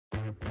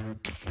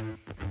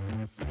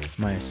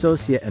My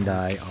associate and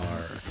I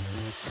are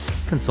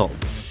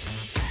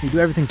consultants. We do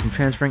everything from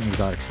transferring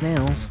exotic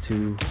snails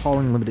to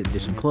hauling limited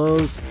edition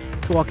clothes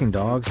to walking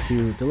dogs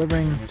to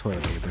delivering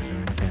toilet paper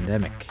during a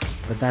pandemic.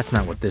 But that's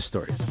not what this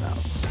story is about.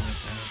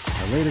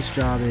 Our latest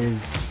job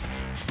is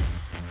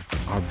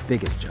our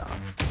biggest job.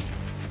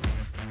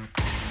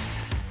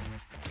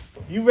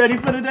 You ready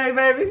for the day,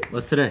 baby?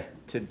 What's today?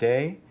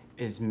 Today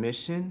is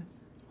Mission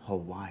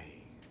Hawaii.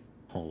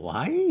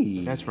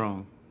 Hawaii? That's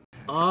wrong.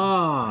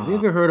 Ah, have you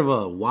ever heard of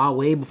a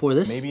Huawei before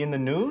this? Maybe in the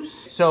news?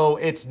 So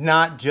it's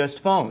not just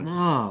phones.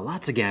 Ah,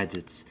 lots of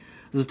gadgets.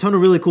 There's a ton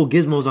of really cool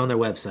gizmos on their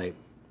website,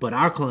 but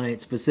our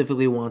client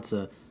specifically wants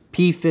a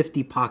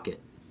P50 pocket.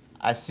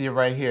 I see it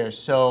right here.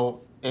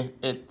 So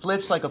it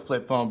flips like a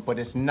flip phone, but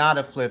it's not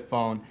a flip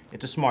phone,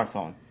 it's a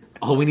smartphone.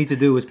 All we need to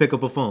do is pick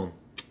up a phone.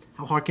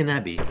 How hard can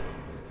that be?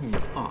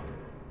 Oh,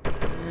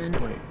 and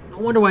Wait. I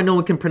wonder why no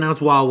one can pronounce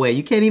Huawei.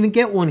 You can't even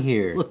get one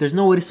here. Look, there's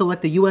no way to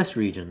select the US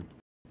region.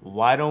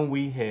 Why don't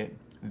we hit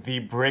the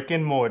brick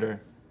and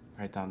mortar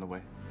right down the way?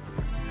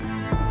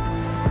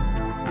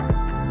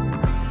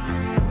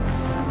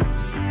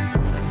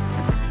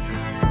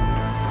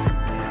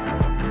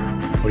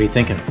 What are you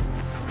thinking?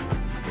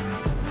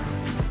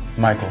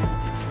 Michael.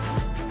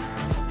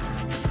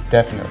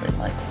 Definitely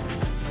Michael.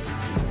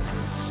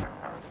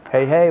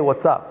 Hey,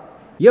 what's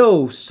up?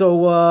 Yo, so,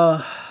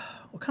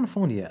 what kind of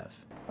phone do you have?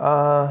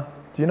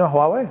 Do you know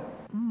Huawei?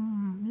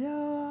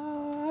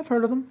 Yeah, I've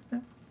heard of them. Yeah.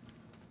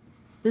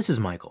 This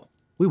is Michael.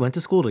 We went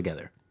to school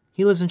together.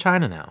 He lives in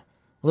China now.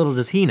 Little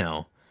does he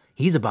know,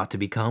 he's about to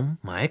become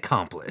my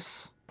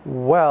accomplice.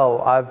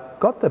 Well, I've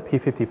got the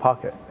P50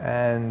 Pocket,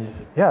 and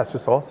yeah, it's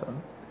just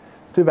awesome.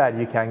 It's too bad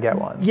you can't get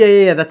one.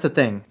 Yeah, that's the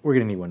thing. We're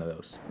gonna need one of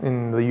those.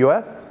 In the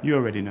US? You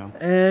already know.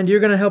 And you're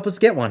gonna help us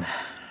get one.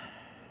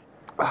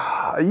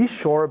 Are you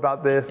sure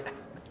about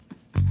this?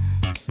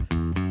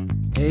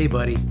 Hey,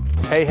 buddy.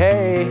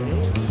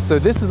 Hey. So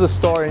this is a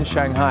store in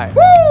Shanghai.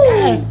 Woo!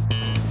 Yes!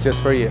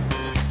 Just for you.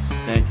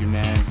 Thank you,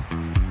 man.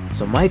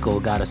 So Michael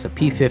got us a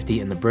P50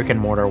 in the brick and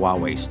mortar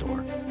Huawei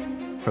store.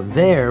 From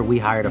there, we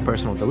hired a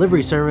personal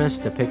delivery service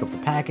to pick up the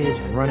package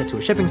and run it to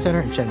a shipping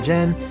center in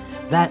Shenzhen.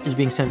 That is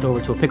being sent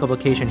over to a pickup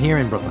location here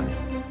in Brooklyn.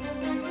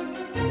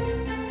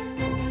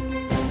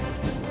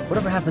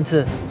 Whatever happened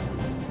to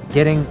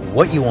getting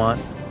what you want,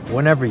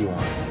 whenever you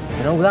want?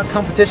 You know, without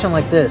competition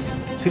like this,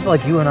 it's people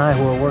like you and I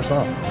who are worse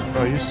off.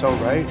 Bro, you're so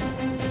right.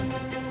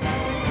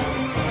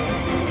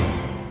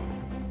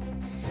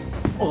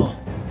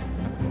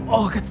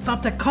 Oh, I got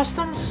stopped at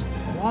customs?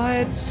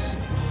 What?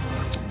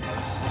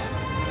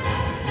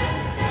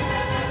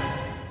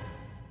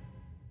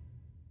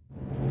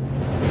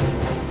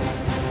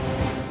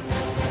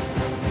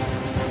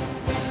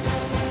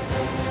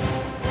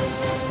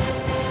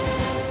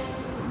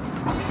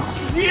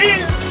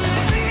 Yeah!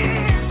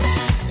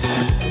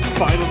 It's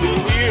finally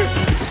here.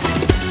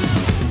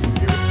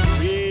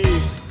 We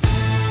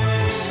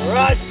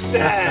crushed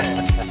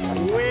that.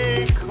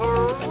 We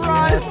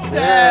crushed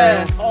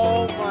that.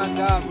 Oh my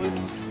God.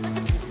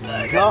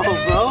 Let's go,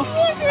 bro.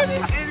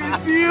 It is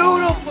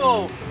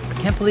beautiful. I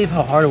can't believe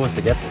how hard it was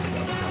to get this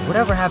though.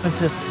 Whatever happened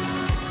to,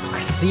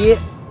 I see it,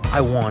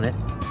 I want it,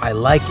 I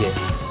like it,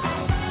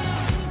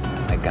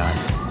 I got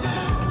it.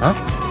 Huh?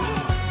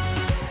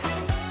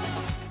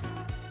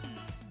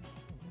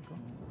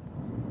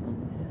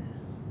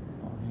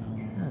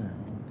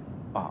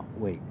 Oh,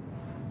 wait.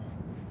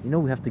 You know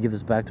we have to give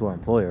this back to our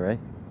employer, right?